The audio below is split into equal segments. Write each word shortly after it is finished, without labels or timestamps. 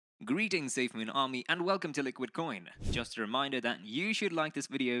Greetings Safemoon Army and welcome to Liquid Coin. Just a reminder that you should like this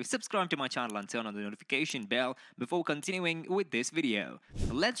video, subscribe to my channel and turn on the notification bell before continuing with this video.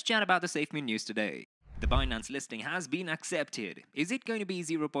 Let's chat about the Safemoon news today. The Binance listing has been accepted. Is it going to be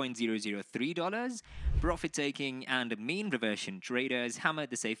 $0.003? Profit-taking and mean reversion traders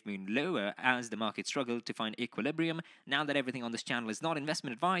hammered the Safemoon lower as the market struggled to find equilibrium now that everything on this channel is not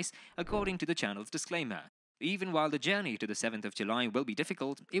investment advice, according to the channel's disclaimer. Even while the journey to the 7th of July will be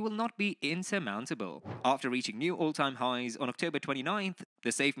difficult, it will not be insurmountable. After reaching new all-time highs on October 29th,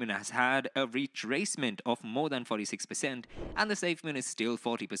 the Safemoon has had a retracement of more than 46%, and the Safemoon is still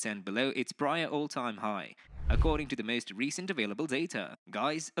 40% below its prior all-time high. According to the most recent available data,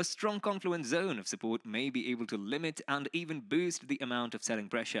 guys, a strong confluence zone of support may be able to limit and even boost the amount of selling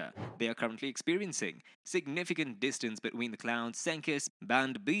pressure they are currently experiencing. Significant distance between the cloud Senkis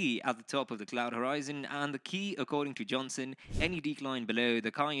band B at the top of the cloud horizon and the key, according to Johnson, any decline below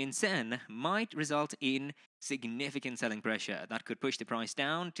the Cayenne Sen might result in significant selling pressure that could push the price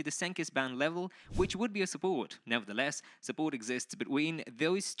down to the Senkis band level, which would be a support. Nevertheless, support exists between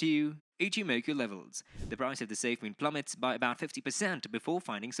those two Ichimoku levels. The price of the Safemoon plummets by about 50% before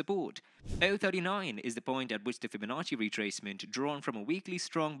finding support. 039 is the point at which the Fibonacci retracement, drawn from a weekly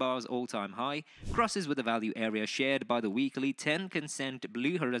strong bar's all-time high, crosses with the value area shared by the weekly 10%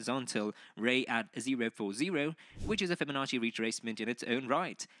 blue horizontal ray at 040, which is a Fibonacci retracement in its own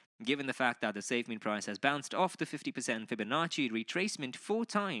right. Given the fact that the Safemoon price has bounced off the 50% Fibonacci retracement 4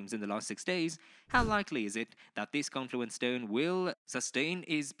 times in the last 6 days, how likely is it that this confluence stone will sustain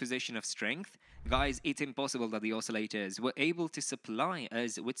its position of strength? Guys, it's impossible that the oscillators were able to supply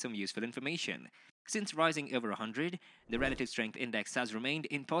us with some useful information. Since rising over 100, the relative strength index has remained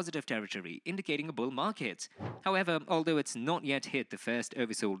in positive territory, indicating a bull market. However, although it's not yet hit the first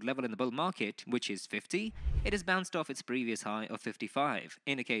oversold level in the bull market, which is 50, it has bounced off its previous high of 55,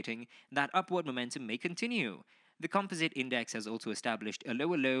 indicating that upward momentum may continue. The composite index has also established a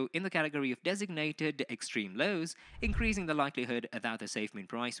lower low in the category of designated extreme lows, increasing the likelihood that the Safemoon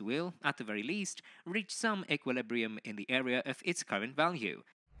price will, at the very least, reach some equilibrium in the area of its current value.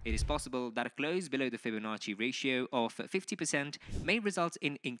 It is possible that a close below the Fibonacci ratio of 50% may result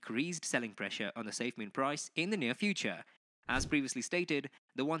in increased selling pressure on the Safemoon price in the near future. As previously stated,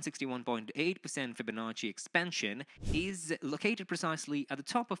 the 161.8% Fibonacci expansion is located precisely at the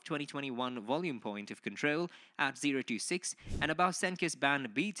top of 2021 volume point of control at 026 and above Senkis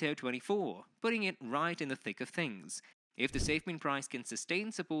band beta 24, putting it right in the thick of things. If the Safemoon price can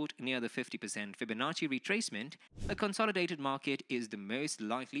sustain support near the 50% Fibonacci retracement, a consolidated market is the most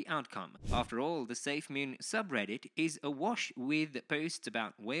likely outcome. After all, the Safemoon subreddit is awash with posts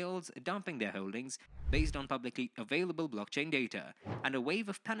about whales dumping their holdings based on publicly available blockchain data, and a wave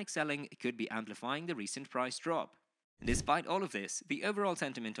of panic selling could be amplifying the recent price drop. Despite all of this, the overall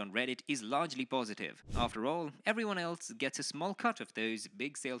sentiment on Reddit is largely positive. After all, everyone else gets a small cut of those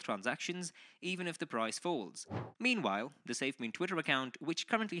big sale transactions, even if the price falls. Meanwhile, the Safemoon Twitter account, which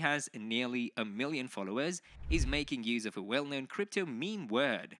currently has nearly 1 million followers, is making use of a well-known crypto meme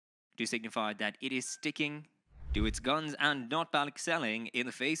word to signify that it is sticking to its guns and not panic selling in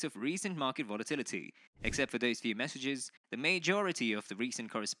the face of recent market volatility. Except for those few messages, the majority of the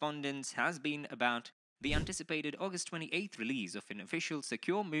recent correspondence has been about the anticipated August 28th release of an official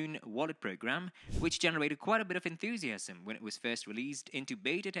Secure Moon wallet program, which generated quite a bit of enthusiasm when it was first released into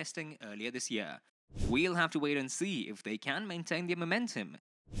beta testing earlier this year. We'll have to wait and see if they can maintain their momentum.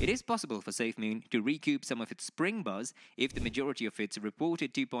 It is possible for Safemoon to recoup some of its spring buzz if the majority of its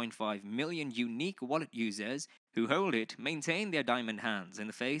reported 2.5 million unique wallet users who hold it maintain their diamond hands in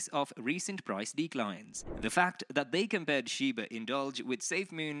the face of recent price declines. The fact that they compared Shiba Indulge with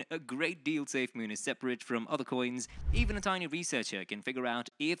Safemoon, a great deal Safemoon is separate from other coins, even a tiny researcher can figure out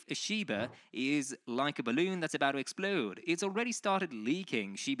if Shiba is like a balloon that's about to explode. It's already started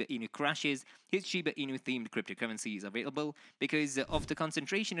leaking Shiba Inu crashes. His Shiba Inu themed cryptocurrency is available because of the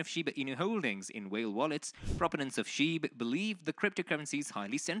concentration of Shiba Inu holdings in whale wallets. Proponents of SHIB believe the cryptocurrency is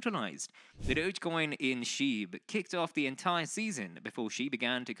highly centralized. The Dogecoin in SHIB kicked off the entire season before she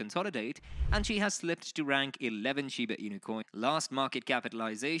began to consolidate, and she has slipped to rank 11 Shiba Inu coin last market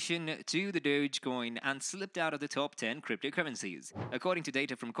capitalization to the Dogecoin and slipped out of the top 10 cryptocurrencies. According to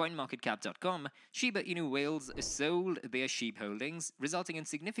data from coinmarketcap.com, Shiba Inu whales sold their SHIB holdings, resulting in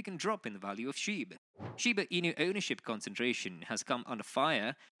significant drop in the value of SHIB. Shiba Inu ownership concentration has come under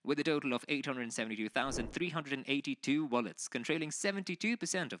fire with a total of 872,382 wallets, controlling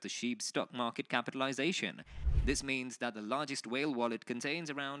 72% of the SHIB stock market capitalization. This means that the largest whale wallet contains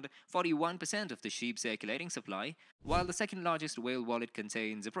around 41% of the SHIB circulating supply, while the second largest whale wallet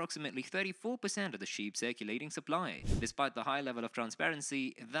contains approximately 34% of the SHIB circulating supply. Despite the high level of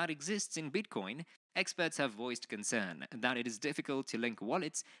transparency that exists in Bitcoin, experts have voiced concern that it is difficult to link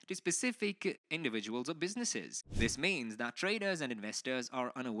wallets to specific individuals or businesses. This means that traders and investors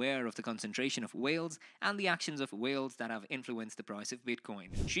are unaware of the concentration of whales and the actions of whales that have influenced the price of Bitcoin.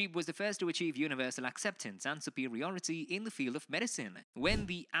 SHIB was the first to achieve universal acceptance and superiority in the field of medicine, when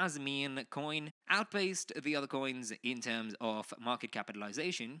the Safemoon coin outpaced the other coins in terms of market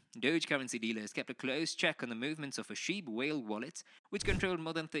capitalization. Doge currency dealers kept a close check on the movements of a SHIB whale wallet, which controlled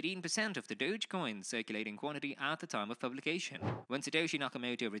more than 13% of the Dogecoin circulating quantity at the time of publication. When Satoshi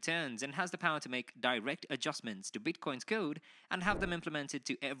Nakamoto returns and has the power to make direct adjustments to Bitcoin's code and have them implemented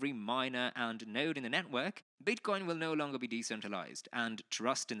to every miner and node in the network, Bitcoin will no longer be decentralized, and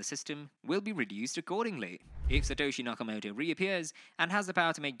trust in the system will be reduced accordingly. If Satoshi Nakamoto reappears and has the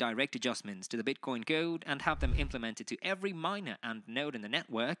power to make direct adjustments to the Bitcoin code and have them implemented to every miner and node in the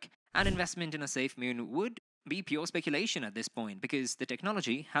network, an investment in a Safemoon would be pure speculation at this point, because the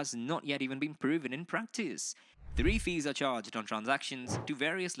technology has not yet even been proven in practice. 3 fees are charged on transactions to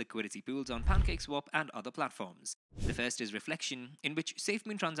various liquidity pools on PancakeSwap and other platforms. The first is reflection, in which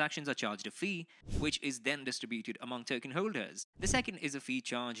Safemoon transactions are charged a fee, which is then distributed among token holders. The second is a fee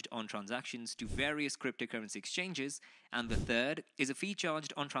charged on transactions to various cryptocurrency exchanges, and the third is a fee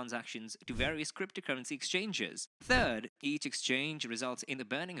charged on transactions to various cryptocurrency exchanges. Third, each exchange results in the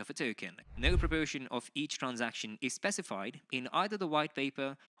burning of a token. No proportion of each transaction is specified in either the white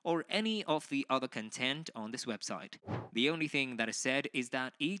paper or any of the other content on this website. The only thing that is said is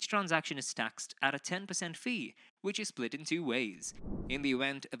that each transaction is taxed at a 10% fee, which is split in 2 ways. In the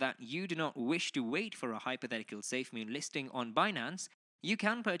event that you do not wish to wait for a hypothetical Safemoon listing on Binance, you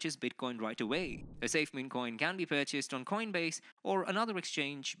can purchase Bitcoin right away. A Safemoon coin can be purchased on Coinbase or another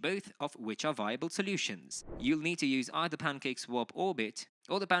exchange, both of which are viable solutions. You'll need to use either PancakeSwap Orbit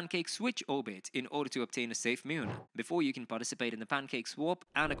or the PancakeSwitch Orbit in order to obtain a Safemoon. Before you can participate in the PancakeSwap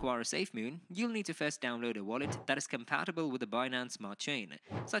and acquire a Safemoon, you'll need to first download a wallet that is compatible with the Binance Smart Chain,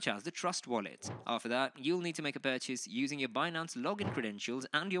 such as the Trust wallet. After that, you'll need to make a purchase using your Binance login credentials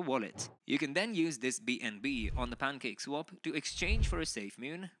and your wallet. You can then use this BNB on the PancakeSwap to exchange for a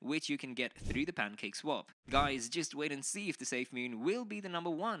Safemoon, which you can get through the PancakeSwap. Guys, just wait and see if the Safemoon will be the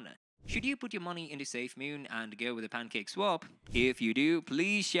number 1. Should you put your money into Safemoon and go with a PancakeSwap? If you do,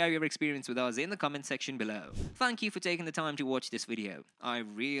 please share your experience with us in the comment section below. Thank you for taking the time to watch this video. I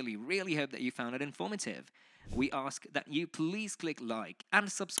really hope that you found it informative. We ask that you please click like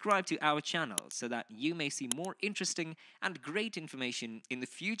and subscribe to our channel so that you may see more interesting and great information in the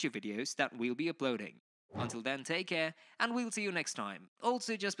future videos that we'll be uploading. Until then, take care, and we'll see you next time.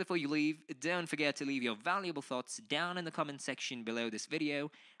 Also, just before you leave, don't forget to leave your valuable thoughts down in the comment section below this video,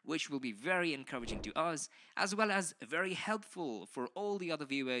 which will be very encouraging to us, as well as very helpful for all the other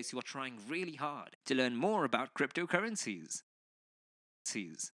viewers who are trying really hard to learn more about cryptocurrencies.